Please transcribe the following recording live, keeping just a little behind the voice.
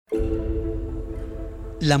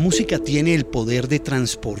La música tiene el poder de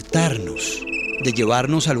transportarnos, de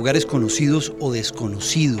llevarnos a lugares conocidos o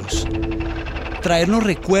desconocidos, traernos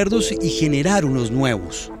recuerdos y generar unos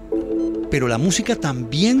nuevos. Pero la música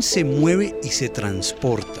también se mueve y se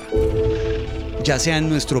transporta, ya sea en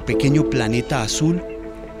nuestro pequeño planeta azul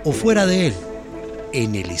o fuera de él,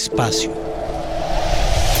 en el espacio.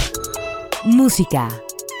 Música,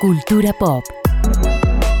 cultura pop.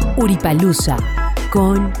 Uripalooza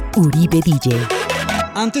con Uribe DJ.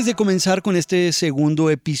 Antes de comenzar con este segundo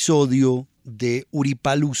episodio de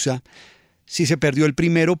Uripalooza, si se perdió el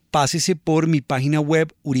primero, pásese por mi página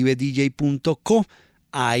web uribedj.co.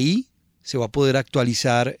 Ahí se va a poder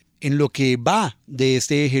actualizar en lo que va de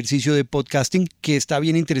este ejercicio de podcasting que está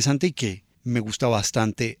bien interesante y que me gusta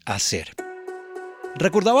bastante hacer.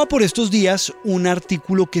 Recordaba por estos días un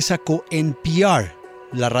artículo que sacó NPR,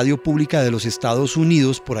 la radio pública de los Estados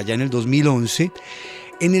Unidos, por allá en el 2011,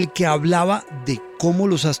 en el que hablaba de cómo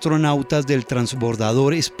los astronautas del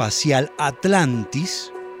transbordador espacial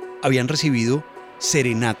Atlantis habían recibido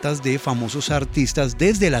serenatas de famosos artistas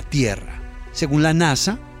desde la Tierra. Según la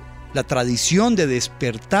NASA, la tradición de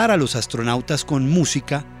despertar a los astronautas con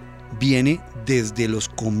música viene desde los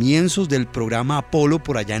comienzos del programa Apolo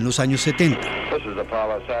por allá en los años 70. This is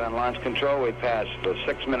Apollo Saturn Launch Control. We passed the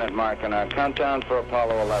 6-minute mark on our countdown for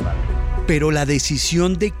Apollo 11. Pero la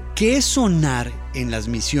decisión de qué sonar en las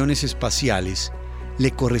misiones espaciales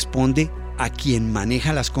le corresponde a quien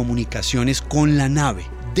maneja las comunicaciones con la nave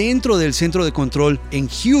dentro del centro de control en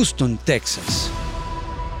Houston, Texas.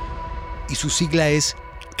 Y su sigla es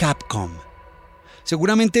Capcom.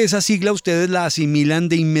 Seguramente esa sigla ustedes la asimilan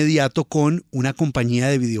de inmediato con una compañía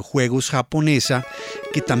de videojuegos japonesa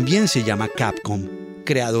que también se llama Capcom,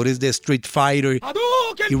 creadores de Street Fighter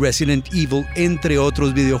y Resident Evil, entre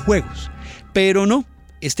otros videojuegos. Pero no,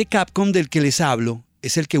 este Capcom del que les hablo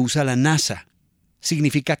es el que usa la NASA.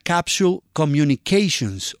 Significa Capsule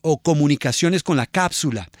Communications o comunicaciones con la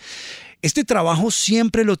cápsula. Este trabajo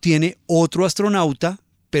siempre lo tiene otro astronauta,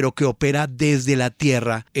 pero que opera desde la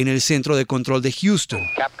Tierra en el centro de control de Houston.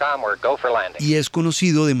 Capcom, we're go for landing. Y es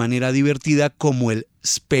conocido de manera divertida como el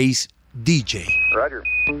Space DJ. Roger.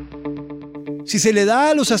 Si se le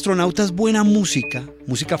da a los astronautas buena música,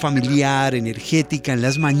 música familiar, energética en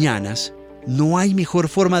las mañanas, no hay mejor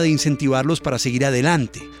forma de incentivarlos para seguir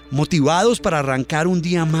adelante, motivados para arrancar un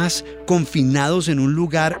día más, confinados en un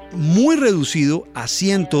lugar muy reducido a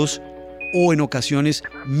cientos o en ocasiones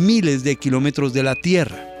miles de kilómetros de la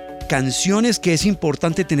Tierra. Canciones que es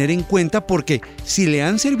importante tener en cuenta porque si le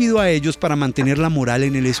han servido a ellos para mantener la moral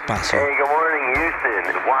en el espacio, Hey, good morning,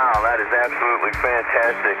 Houston. Wow, that is absolutely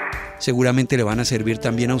fantastic. seguramente le van a servir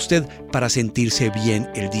también a usted para sentirse bien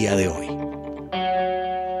el día de hoy.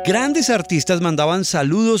 Grandes artistas mandaban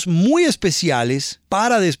saludos muy especiales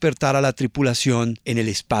para despertar a la tripulación en el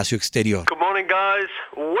espacio exterior. Good morning, guys.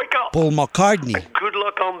 Wake up. Paul McCartney, Good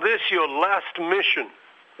luck on this, your last mission.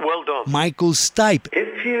 Well done. Michael Stipe,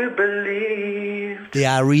 If you believe de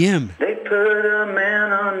R.E.M., they put a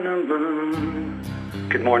man on the moon.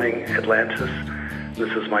 Good morning, Atlantis. This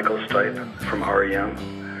is Michael Stipe from REM.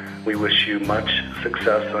 We wish you much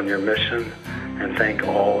success on your mission and thank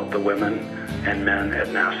all the women and men at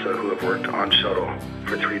NASA who have worked on shuttle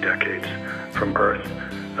for 3 decades. From Earth,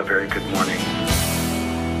 a very good morning.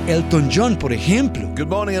 Elton John, por ejemplo. Good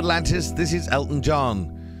morning, Atlantis. This is Elton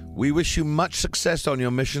John. We wish you much success on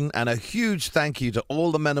your mission and a huge thank you to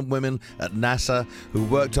all the men and women at NASA who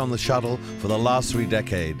worked on the shuttle for the last 3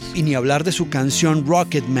 decades. Y ni hablar de su canción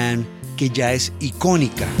Rocket Man, que ya es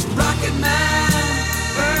icónica.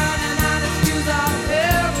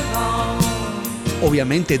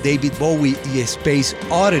 Obviamente David Bowie y Space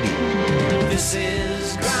Oddity.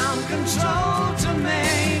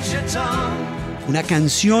 Una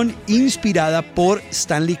canción inspirada por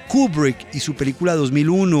Stanley Kubrick y su película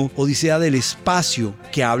 2001, Odisea del Espacio,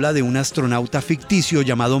 que habla de un astronauta ficticio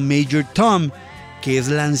llamado Major Tom, que es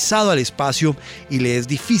lanzado al espacio y le es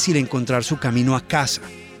difícil encontrar su camino a casa.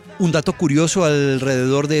 Un dato curioso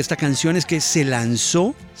alrededor de esta canción es que se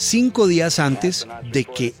lanzó 5 días antes de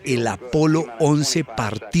que el Apolo 11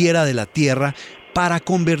 partiera de la Tierra para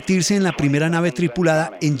convertirse en la primera nave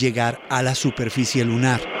tripulada en llegar a la superficie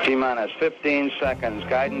lunar. T-minus 15 seconds.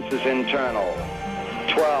 Guidance is internal.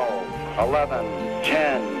 12, 11,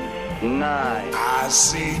 10, 9. I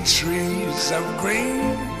see trees of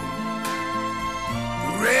green,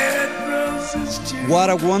 red roses too. What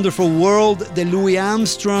a Wonderful World de Louis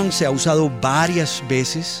Armstrong se ha usado varias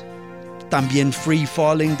veces. También Free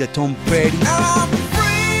Falling de Tom Petty. I'm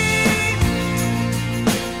free.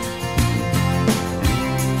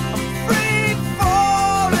 I'm free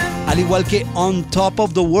falling. Al igual que On Top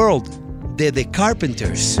of the World de The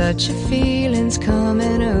Carpenters. Such a feeling's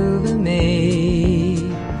coming over me.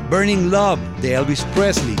 Burning Love de Elvis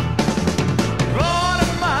Presley.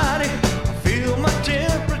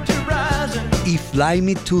 Y Fly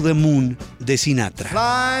Me to the Moon de Sinatra.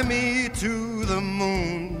 Fly me to the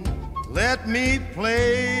moon, let me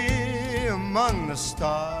play among the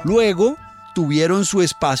stars. Luego tuvieron su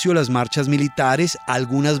espacio las marchas militares,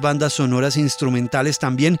 algunas bandas sonoras e instrumentales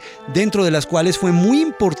también, dentro de las cuales fue muy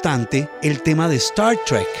importante el tema de Star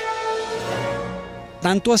Trek.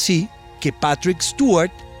 Tanto así que Patrick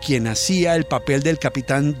Stewart, quien hacía el papel del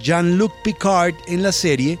capitán Jean-Luc Picard en la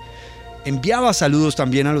serie, enviaba saludos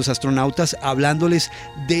también a los astronautas hablándoles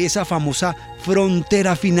de esa famosa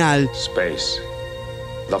frontera final. Space,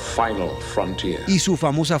 the final frontier. Y su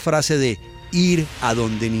famosa frase de ir a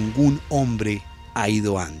donde ningún hombre ha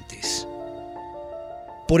ido antes.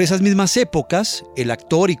 Por esas mismas épocas, el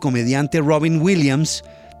actor y comediante Robin Williams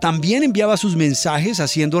también enviaba sus mensajes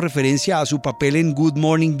haciendo referencia a su papel en Good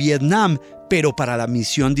Morning Vietnam, pero para la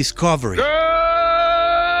misión Discovery.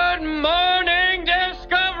 Good morning,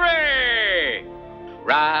 Discovery!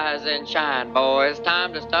 Rise and shine, boys.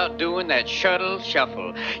 Time to start doing that shuttle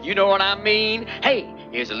shuffle. You know what I mean? Hey,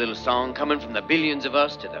 here's a little song coming from the billions of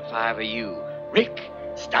us to the 5 of you. Rick,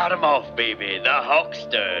 start 'em off, baby. The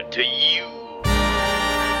Hawkster to you.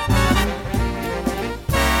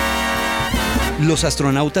 Los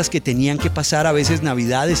astronautas que tenían que pasar a veces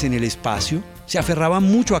navidades en el espacio se aferraban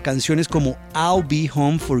mucho a canciones como I'll Be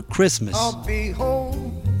Home for Christmas. I'll be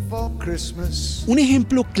home for Christmas. Un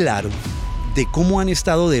ejemplo claro de cómo han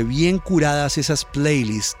estado de bien curadas esas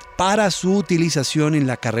playlists para su utilización en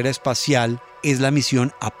la carrera espacial es la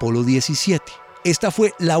misión Apolo 17. Esta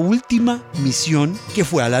fue la última misión que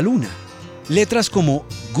fue a la Luna. Letras como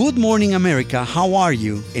Good Morning America, How Are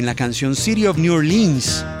You? En la canción City of New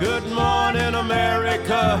Orleans. Good morning,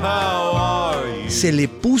 America, how are you? Se le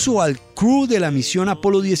puso al crew de la misión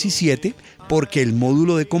Apolo 17 porque el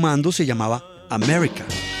módulo de comando se llamaba America.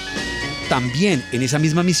 También en esa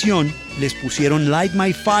misma misión les pusieron Light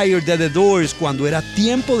My Fire de The Doors cuando era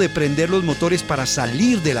tiempo de prender los motores para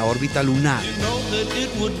salir de la órbita lunar.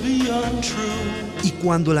 Y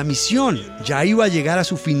cuando la misión ya iba a llegar a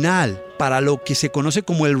su final, para lo que se conoce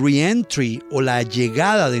como el re-entry o la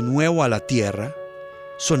llegada de nuevo a la Tierra,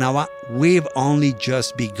 sonaba We've Only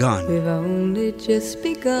Just Begun. We've only just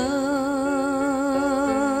begun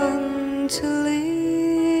to live.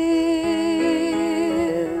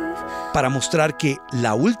 Para mostrar que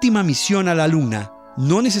la última misión a la Luna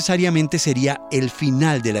no necesariamente sería el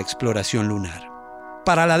final de la exploración lunar.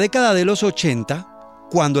 Para la década de los 80,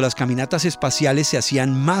 cuando las caminatas espaciales se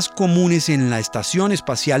hacían más comunes en la estación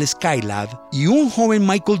espacial Skylab y un joven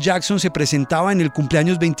Michael Jackson se presentaba en el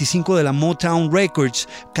cumpleaños 25 de la Motown Records,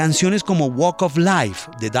 canciones como Walk of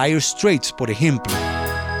Life de Dire Straits, por ejemplo,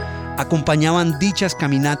 acompañaban dichas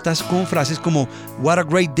caminatas con frases como What a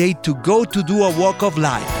great day to go to do a walk of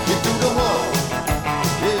life.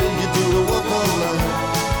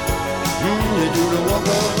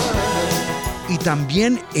 Y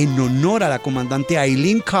también en honor a la comandante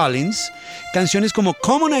Eileen Collins, canciones como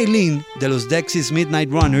Come on Eileen de los Dexys Midnight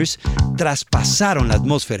Runners traspasaron la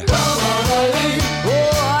atmósfera.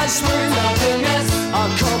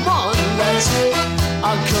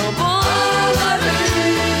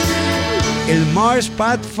 El Mars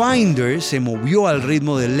Pathfinder se movió al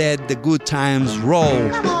ritmo de Let the Good Times Roll.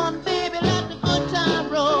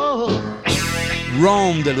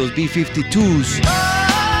 Rome de los B-52s.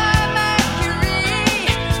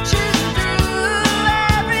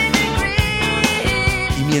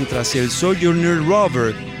 Mientras el Sojourner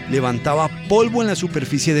Rover levantaba polvo en la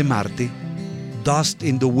superficie de Marte, Dust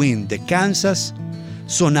in the Wind de Kansas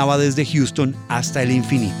sonaba desde Houston hasta el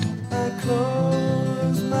infinito.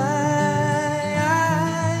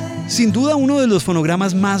 Sin duda uno de los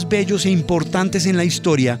fonogramas más bellos e importantes en la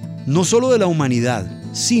historia, no solo de la humanidad,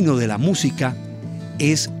 sino de la música,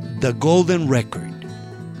 es The Golden Record.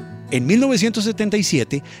 En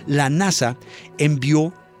 1977, la NASA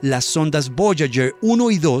envió las sondas Voyager 1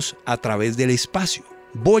 y 2 a través del espacio.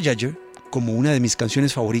 Voyager, como una de mis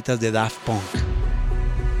canciones favoritas de Daft Punk.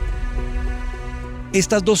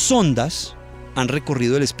 Estas dos sondas han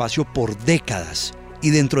recorrido el espacio por décadas y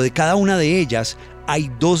dentro de cada una de ellas hay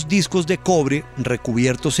 2 discos de cobre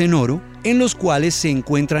recubiertos en oro en los cuales se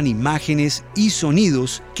encuentran imágenes y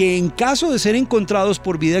sonidos que en caso de ser encontrados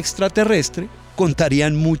por vida extraterrestre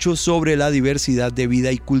contarían mucho sobre la diversidad de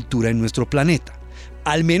vida y cultura en nuestro planeta.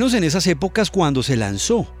 Al menos en esas épocas cuando se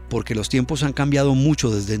lanzó, porque los tiempos han cambiado mucho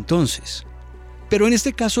desde entonces. Pero en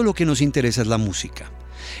este caso lo que nos interesa es la música.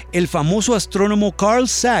 El famoso astrónomo Carl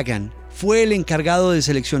Sagan fue el encargado de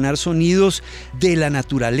seleccionar sonidos de la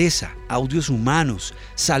naturaleza, audios humanos,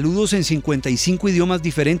 saludos en 55 idiomas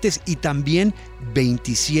diferentes y también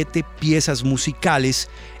 27 piezas musicales,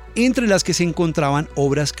 entre las que se encontraban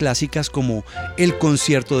obras clásicas como el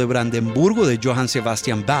Concierto de Brandenburgo de Johann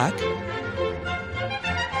Sebastian Bach,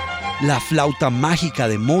 la Flauta Mágica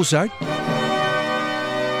de Mozart,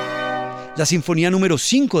 la Sinfonía número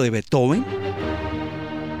 5 de Beethoven,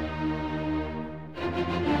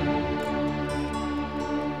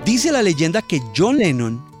 dice la leyenda que John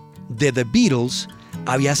Lennon, de The Beatles,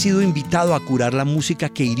 había sido invitado a curar la música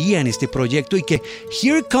que iría en este proyecto y que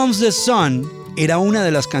Here Comes the Sun era una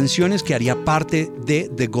de las canciones que haría parte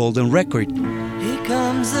de The Golden Record. Here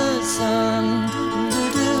comes the sun,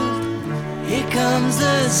 here comes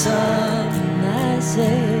the sun, I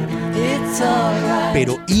say it's alright.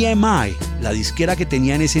 Pero EMI, la disquera que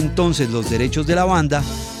tenía en ese entonces los derechos de la banda,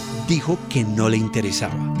 dijo que no le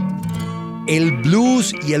interesaba. El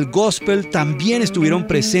blues y el gospel también estuvieron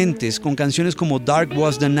presentes con canciones como Dark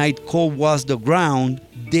Was the Night, Cold Was the Ground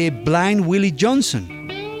de Blind Willie Johnson.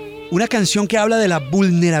 Una canción que habla de la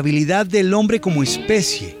vulnerabilidad del hombre como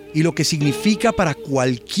especie y lo que significa para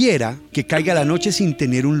cualquiera que caiga la noche sin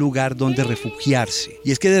tener un lugar donde refugiarse.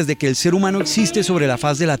 Y es que desde que el ser humano existe sobre la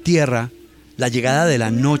faz de la tierra, la llegada de la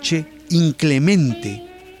noche inclemente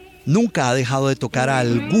nunca ha dejado de tocar a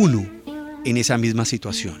alguno en esa misma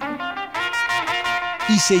situación.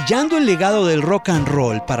 Y sellando el legado del rock and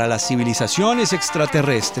roll para las civilizaciones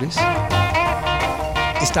extraterrestres,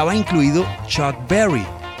 estaba incluido Chuck Berry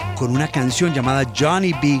con una canción llamada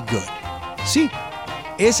Johnny B. Good. Sí,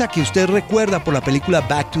 esa que usted recuerda por la película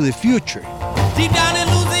Back to the Future. Deep down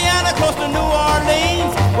in Louisiana, close to New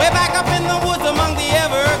Orleans, way back up in the woods among the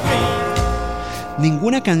evergreens.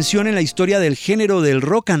 Ninguna canción en la historia del género del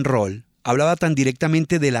rock and roll hablaba tan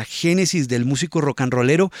directamente de la génesis del músico rock and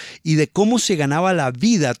rollero y de cómo se ganaba la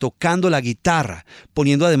vida tocando la guitarra,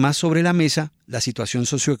 poniendo además sobre la mesa la situación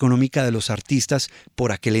socioeconómica de los artistas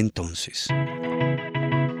por aquel entonces.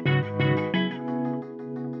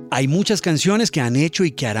 Hay muchas canciones que han hecho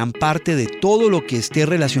y que harán parte de todo lo que esté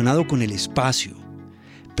relacionado con el espacio,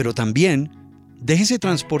 pero también déjese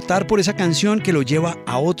transportar por esa canción que lo lleva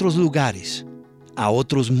a otros lugares, a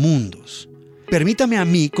otros mundos. Permítame a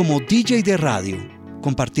mí, como DJ de radio,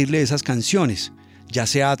 compartirle esas canciones, ya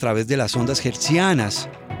sea a través de las ondas hertzianas,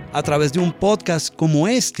 a través de un podcast como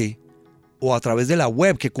este, o a través de la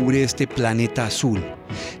web que cubre este planeta azul.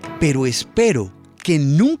 Pero espero que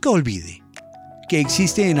nunca olvide que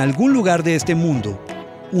existe en algún lugar de este mundo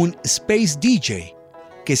un Space DJ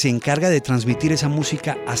que se encarga de transmitir esa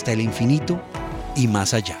música hasta el infinito y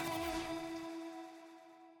más allá.